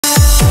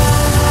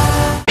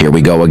Here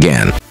we go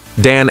again.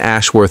 Dan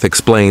Ashworth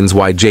explains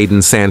why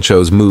Jadon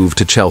Sancho's move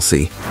to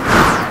Chelsea.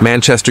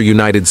 Manchester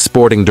United's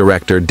sporting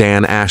director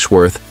Dan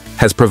Ashworth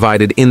has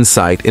provided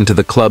insight into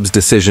the club's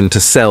decision to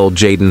sell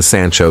Jadon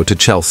Sancho to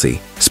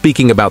Chelsea.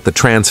 Speaking about the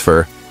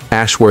transfer,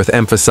 Ashworth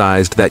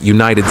emphasized that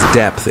United's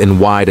depth in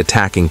wide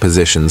attacking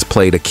positions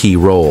played a key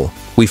role.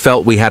 "We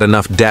felt we had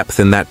enough depth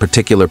in that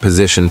particular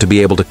position to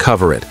be able to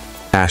cover it,"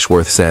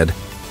 Ashworth said.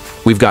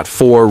 "We've got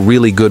 4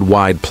 really good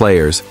wide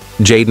players.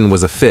 Jadon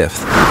was a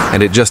 5th,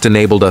 and it just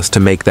enabled us to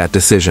make that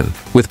decision.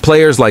 With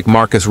players like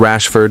Marcus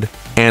Rashford,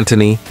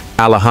 Antony,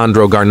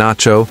 Alejandro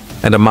Garnacho,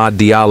 and Amad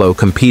Diallo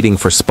competing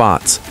for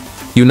spots,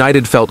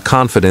 United felt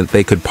confident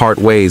they could part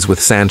ways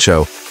with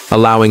Sancho,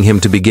 allowing him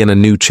to begin a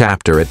new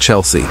chapter at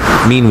Chelsea."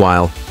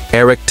 Meanwhile,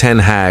 Erik Ten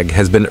Hag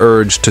has been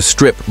urged to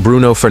strip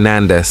Bruno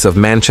Fernandes of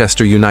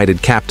Manchester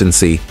United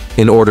captaincy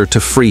in order to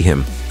free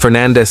him.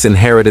 Fernandes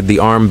inherited the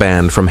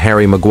armband from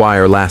Harry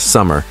Maguire last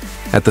summer,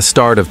 at the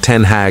start of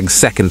Ten Hag's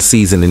 2nd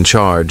season in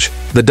charge.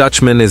 The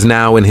Dutchman is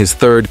now in his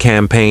 3rd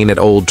campaign at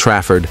Old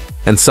Trafford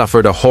and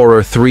suffered a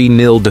horror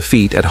 3-0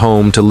 defeat at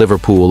home to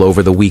Liverpool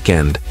over the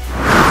weekend.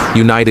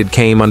 United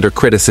came under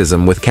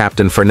criticism with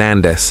captain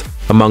Fernandes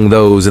among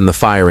those in the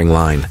firing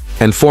line,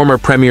 and former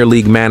Premier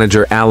League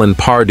manager Alan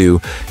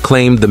Pardew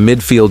claimed the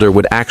midfielder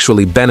would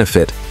actually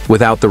benefit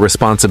without the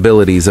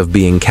responsibilities of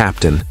being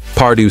captain.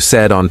 Pardew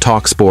said on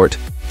TalkSport,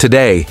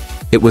 "Today,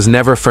 it was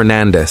never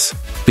Fernandes,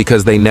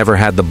 because they never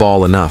had the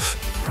ball enough.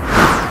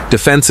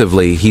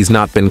 Defensively, he's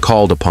not been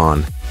called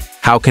upon.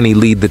 How can he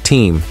lead the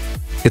team?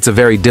 It's a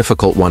very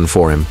difficult one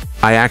for him.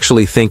 I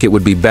actually think it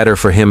would be better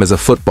for him as a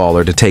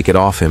footballer to take it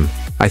off him.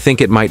 I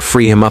think it might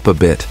free him up a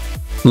bit.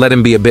 Let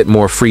him be a bit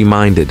more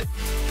free-minded.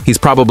 He's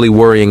probably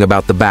worrying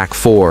about the back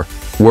 4,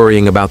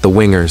 worrying about the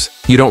wingers.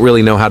 You don't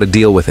really know how to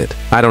deal with it.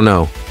 I don't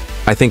know.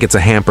 I think it's a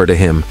hamper to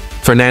him."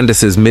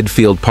 Fernandes'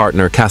 midfield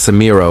partner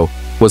Casemiro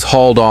was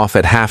hauled off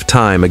at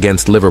half-time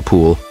against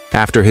Liverpool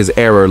after his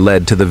error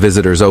led to the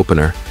visitors'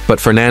 opener. But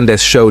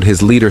Fernandes showed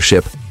his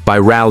leadership by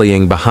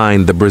rallying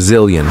behind the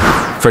Brazilian.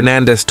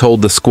 Fernandes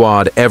told the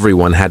squad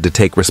everyone had to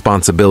take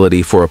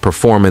responsibility for a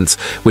performance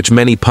which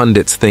many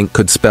pundits think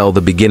could spell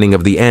the beginning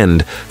of the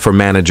end for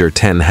manager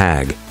Ten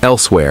Hag.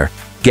 Elsewhere,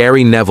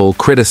 Gary Neville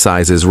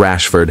criticizes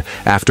Rashford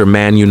after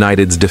Man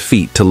United's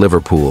defeat to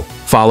Liverpool.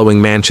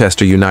 Following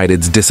Manchester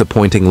United's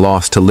disappointing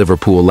loss to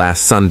Liverpool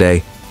last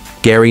Sunday,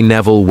 Gary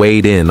Neville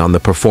weighed in on the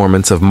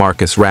performance of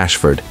Marcus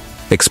Rashford,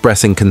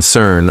 expressing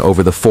concern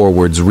over the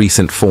forward's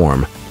recent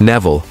form.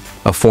 Neville,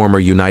 a former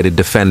United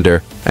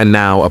defender and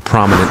now a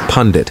prominent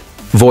pundit,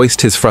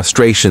 voiced his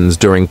frustrations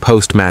during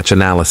post-match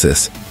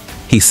analysis.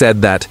 He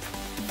said that,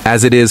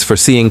 "As it is for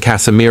seeing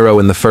Casemiro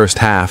in the first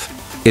half,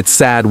 it's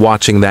sad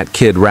watching that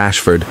kid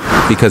Rashford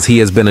because he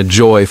has been a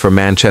joy for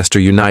Manchester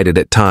United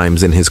at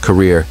times in his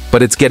career,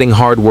 but it's getting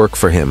hard work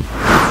for him,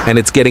 and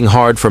it's getting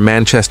hard for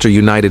Manchester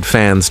United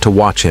fans to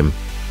watch him."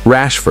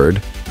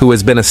 Rashford, who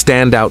has been a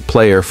standout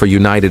player for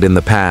United in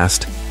the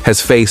past, has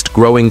faced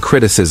growing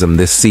criticism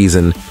this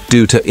season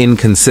due to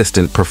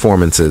inconsistent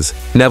performances.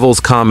 Neville's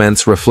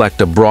comments reflect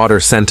a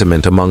broader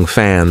sentiment among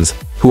fans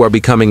who are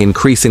becoming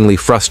increasingly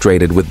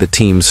frustrated with the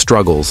team's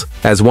struggles.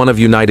 As one of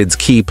United's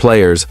key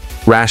players,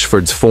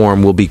 Rashford's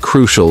form will be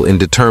crucial in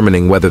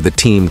determining whether the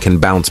team can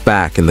bounce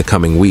back in the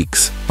coming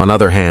weeks. On the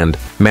other hand,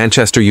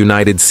 Manchester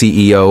United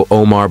CEO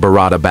Omar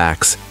Barada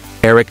backs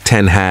Erik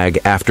Ten Hag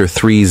after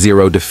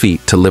 3-0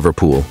 defeat to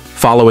Liverpool.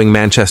 Following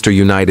Manchester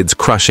United's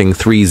crushing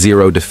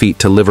 3-0 defeat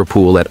to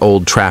Liverpool at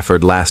Old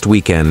Trafford last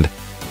weekend,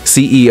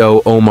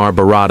 CEO Omar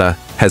Barada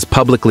has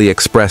publicly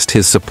expressed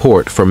his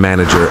support for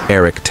manager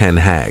Erik Ten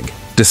Hag.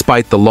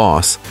 Despite the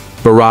loss,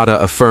 Barada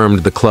affirmed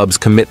the club's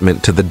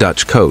commitment to the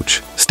Dutch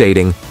coach,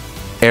 stating,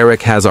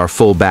 "Erik has our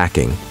full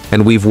backing,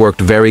 and we've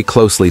worked very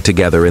closely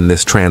together in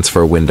this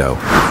transfer window.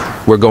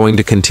 We're going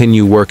to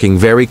continue working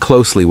very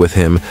closely with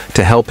him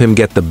to help him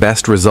get the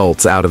best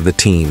results out of the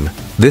team."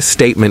 This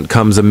statement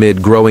comes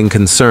amid growing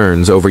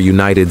concerns over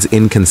United's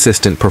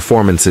inconsistent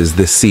performances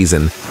this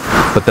season,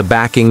 but the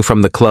backing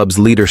from the club's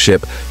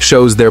leadership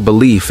shows their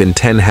belief in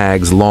Ten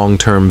Hag's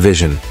long-term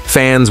vision.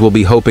 Fans will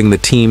be hoping the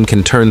team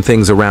can turn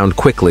things around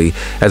quickly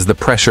as the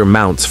pressure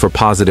mounts for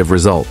positive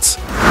results.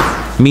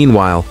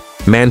 Meanwhile,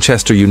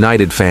 Manchester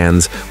United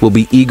fans will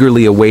be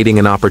eagerly awaiting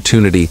an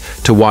opportunity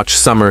to watch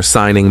summer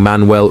signing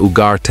Manuel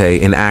Ugarte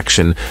in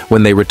action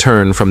when they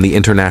return from the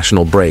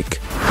international break.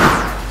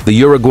 The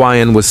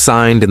Uruguayan was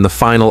signed in the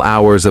final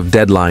hours of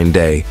deadline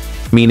day,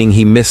 meaning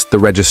he missed the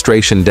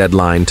registration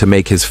deadline to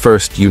make his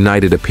first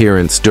United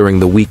appearance during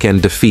the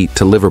weekend defeat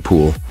to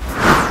Liverpool.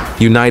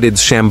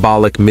 United's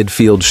shambolic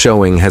midfield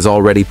showing has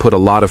already put a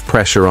lot of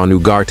pressure on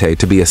Ugarte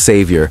to be a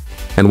savior,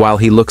 and while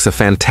he looks a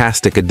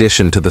fantastic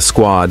addition to the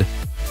squad,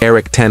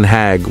 Erik Ten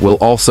Hag will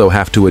also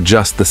have to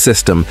adjust the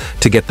system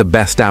to get the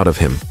best out of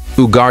him.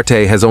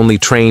 Ugarte has only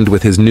trained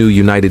with his new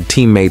United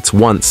teammates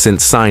once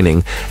since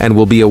signing and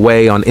will be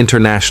away on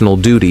international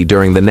duty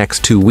during the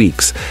next 2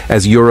 weeks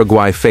as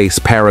Uruguay face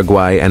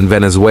Paraguay and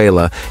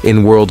Venezuela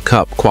in World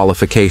Cup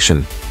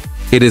qualification.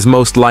 It is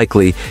most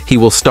likely he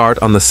will start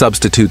on the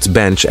substitutes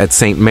bench at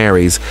St.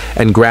 Mary's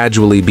and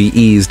gradually be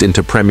eased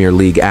into Premier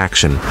League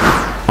action.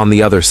 On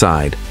the other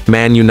side,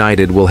 Man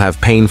United will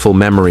have painful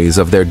memories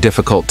of their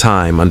difficult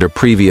time under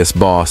previous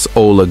boss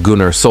Ole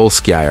Gunnar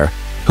Solskjaer,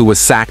 who was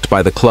sacked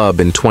by the club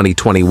in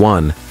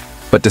 2021.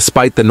 But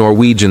despite the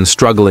Norwegian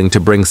struggling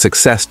to bring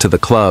success to the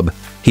club,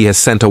 he has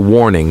sent a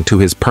warning to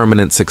his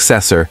permanent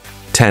successor,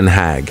 Ten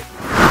Hag.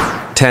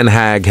 Ten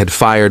Hag had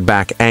fired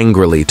back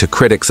angrily to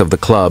critics of the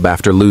club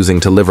after losing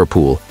to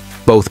Liverpool,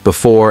 both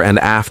before and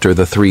after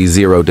the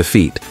 3-0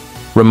 defeat,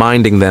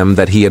 reminding them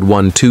that he had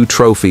won 2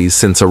 trophies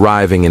since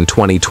arriving in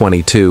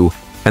 2022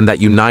 and that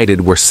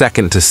United were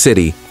second to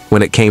City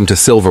when it came to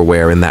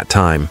silverware in that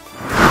time.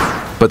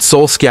 But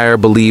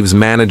Solskjaer believes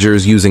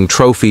managers using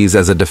trophies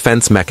as a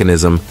defense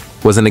mechanism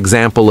was an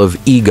example of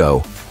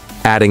ego,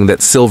 adding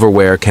that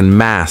silverware can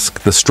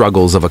mask the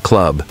struggles of a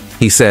club.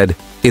 He said,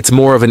 "It's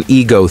more of an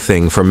ego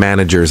thing for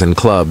managers and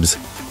clubs.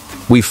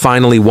 We've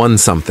finally won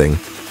something.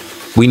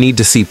 We need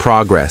to see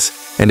progress,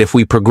 and if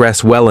we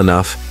progress well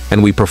enough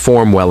and we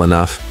perform well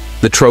enough,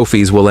 the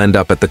trophies will end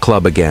up at the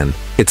club again.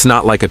 It's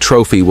not like a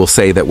trophy will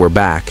say that we're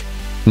back.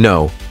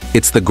 No,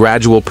 it's the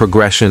gradual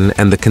progression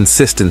and the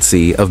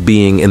consistency of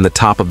being in the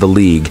top of the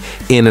league,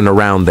 in and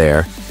around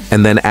there,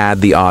 and then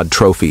add the odd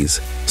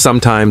trophies.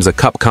 Sometimes a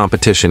cup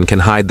competition can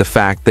hide the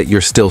fact that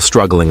you're still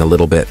struggling a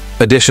little bit."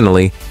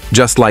 Additionally,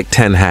 just like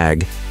Ten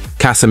Hag,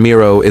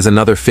 Casemiro is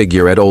another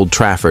figure at Old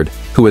Trafford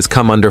who has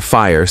come under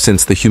fire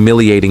since the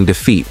humiliating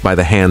defeat by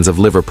the hands of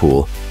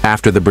Liverpool,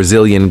 after the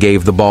Brazilian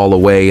gave the ball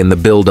away in the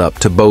build-up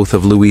to both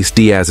of Luis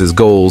Diaz's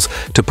goals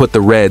to put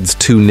the Reds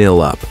 2-0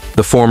 up.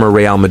 The former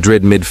Real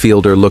Madrid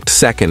midfielder looked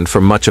second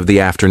for much of the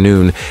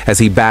afternoon as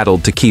he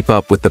battled to keep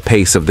up with the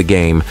pace of the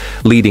game,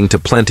 leading to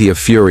plenty of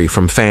fury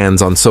from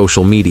fans on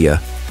social media.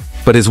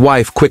 But his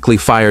wife quickly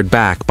fired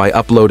back by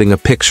uploading a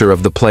picture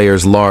of the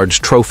player's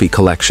large trophy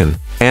collection.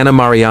 Ana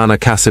Mariana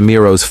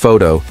Casemiro's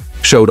photo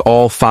showed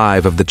all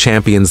 5 of the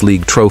Champions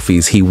League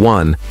trophies he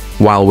won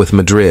while with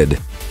Madrid,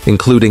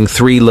 including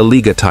 3 La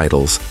Liga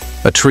titles,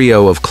 a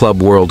trio of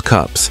Club World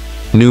Cups,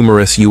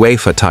 numerous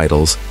UEFA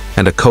titles,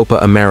 and a Copa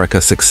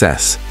America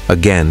success,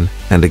 again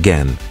and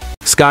again.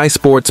 Sky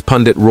Sports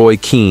pundit Roy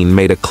Keane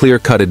made a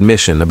clear-cut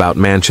admission about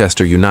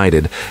Manchester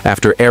United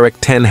after Erik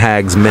ten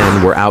Hag's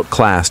men were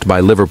outclassed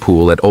by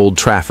Liverpool at Old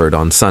Trafford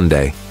on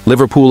Sunday.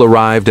 Liverpool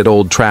arrived at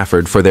Old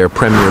Trafford for their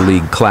Premier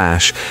League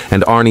clash,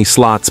 and Arne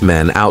Slot's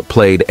men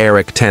outplayed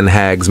Erik ten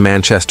Hag's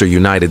Manchester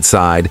United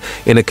side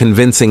in a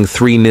convincing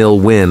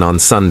 3-0 win on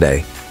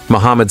Sunday.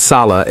 Mohamed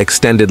Salah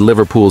extended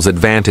Liverpool's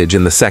advantage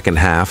in the second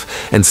half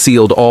and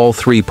sealed all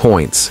 3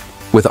 points,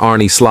 with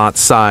Arne Slot's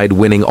side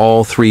winning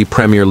all 3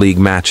 Premier League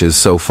matches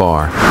so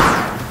far.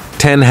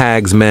 Ten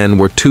Hag's men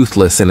were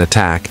toothless in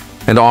attack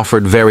and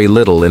offered very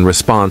little in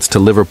response to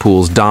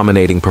Liverpool's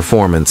dominating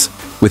performance,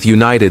 with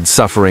United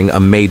suffering a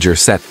major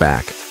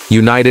setback.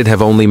 United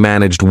have only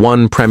managed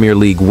 1 Premier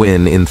League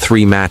win in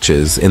 3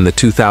 matches in the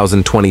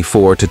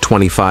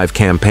 2024-25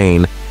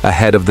 campaign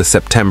ahead of the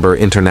September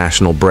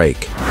international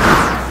break.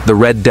 The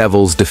Red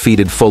Devils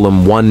defeated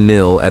Fulham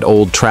 1-0 at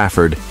Old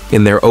Trafford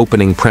in their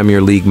opening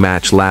Premier League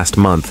match last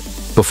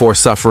month, before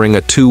suffering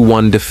a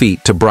 2-1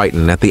 defeat to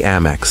Brighton at the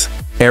Amex.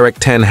 Erik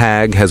ten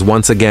Hag has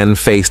once again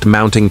faced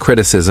mounting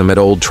criticism at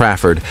Old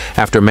Trafford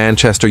after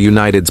Manchester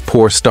United's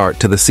poor start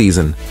to the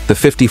season. The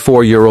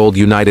 54-year-old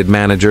United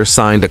manager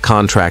signed a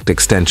contract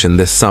extension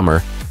this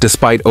summer,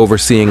 despite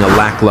overseeing a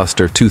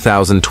lackluster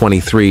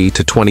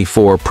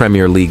 2023-24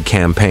 Premier League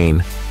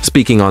campaign.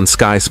 Speaking on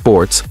Sky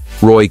Sports,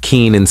 Roy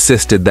Keane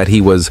insisted that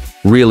he was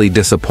really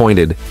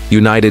disappointed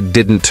United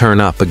didn't turn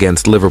up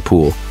against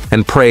Liverpool,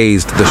 and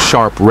praised the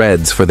sharp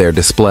Reds for their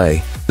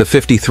display. The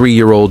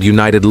 53-year-old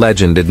United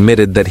legend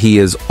admitted that he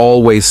is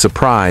always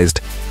surprised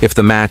if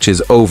the match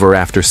is over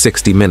after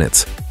 60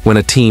 minutes, when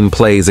a team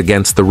plays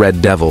against the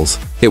Red Devils.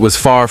 It was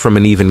far from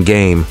an even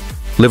game.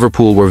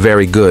 Liverpool were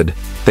very good.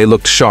 They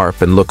looked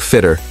sharp and looked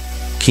fitter,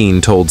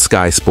 Keane told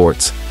Sky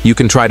Sports. You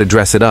can try to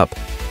dress it up,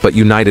 but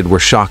United were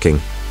shocking.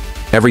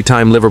 Every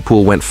time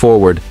Liverpool went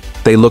forward,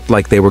 they looked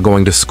like they were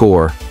going to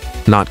score.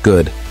 Not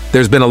good.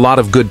 There's been a lot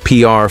of good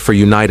PR for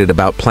United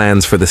about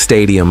plans for the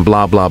stadium,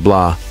 blah blah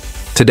blah.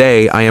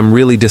 Today, I am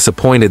really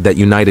disappointed that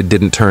United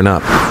didn't turn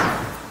up.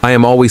 I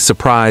am always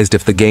surprised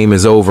if the game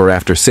is over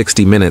after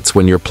 60 minutes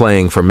when you're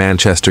playing for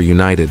Manchester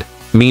United.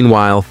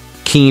 Meanwhile,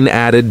 Keane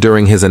added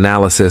during his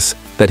analysis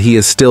that he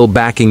is still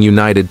backing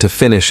United to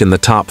finish in the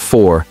top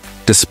 4,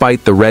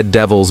 despite the Red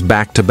Devils'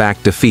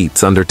 back-to-back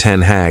defeats under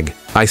Ten Hag.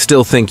 I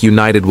still think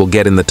United will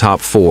get in the top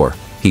 4,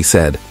 he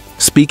said.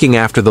 Speaking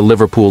after the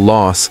Liverpool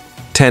loss,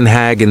 Ten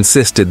Hag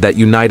insisted that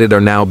United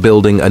are now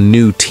building a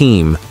new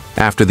team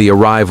after the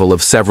arrival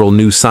of several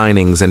new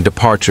signings and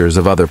departures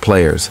of other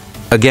players.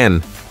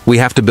 Again, we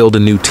have to build a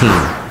new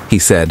team, he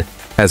said,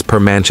 as per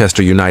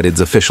Manchester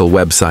United's official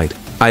website.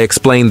 I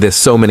explained this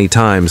so many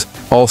times,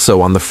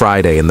 also on the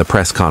Friday in the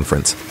press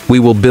conference. We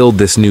will build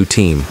this new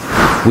team.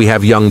 We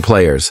have young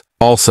players.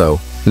 Also,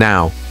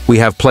 now, we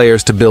have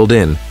players to build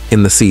in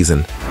the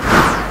season.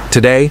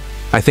 Today,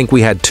 I think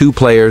we had 2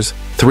 players,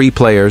 3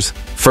 players,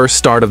 first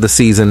start of the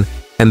season,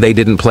 and they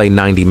didn't play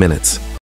 90 minutes.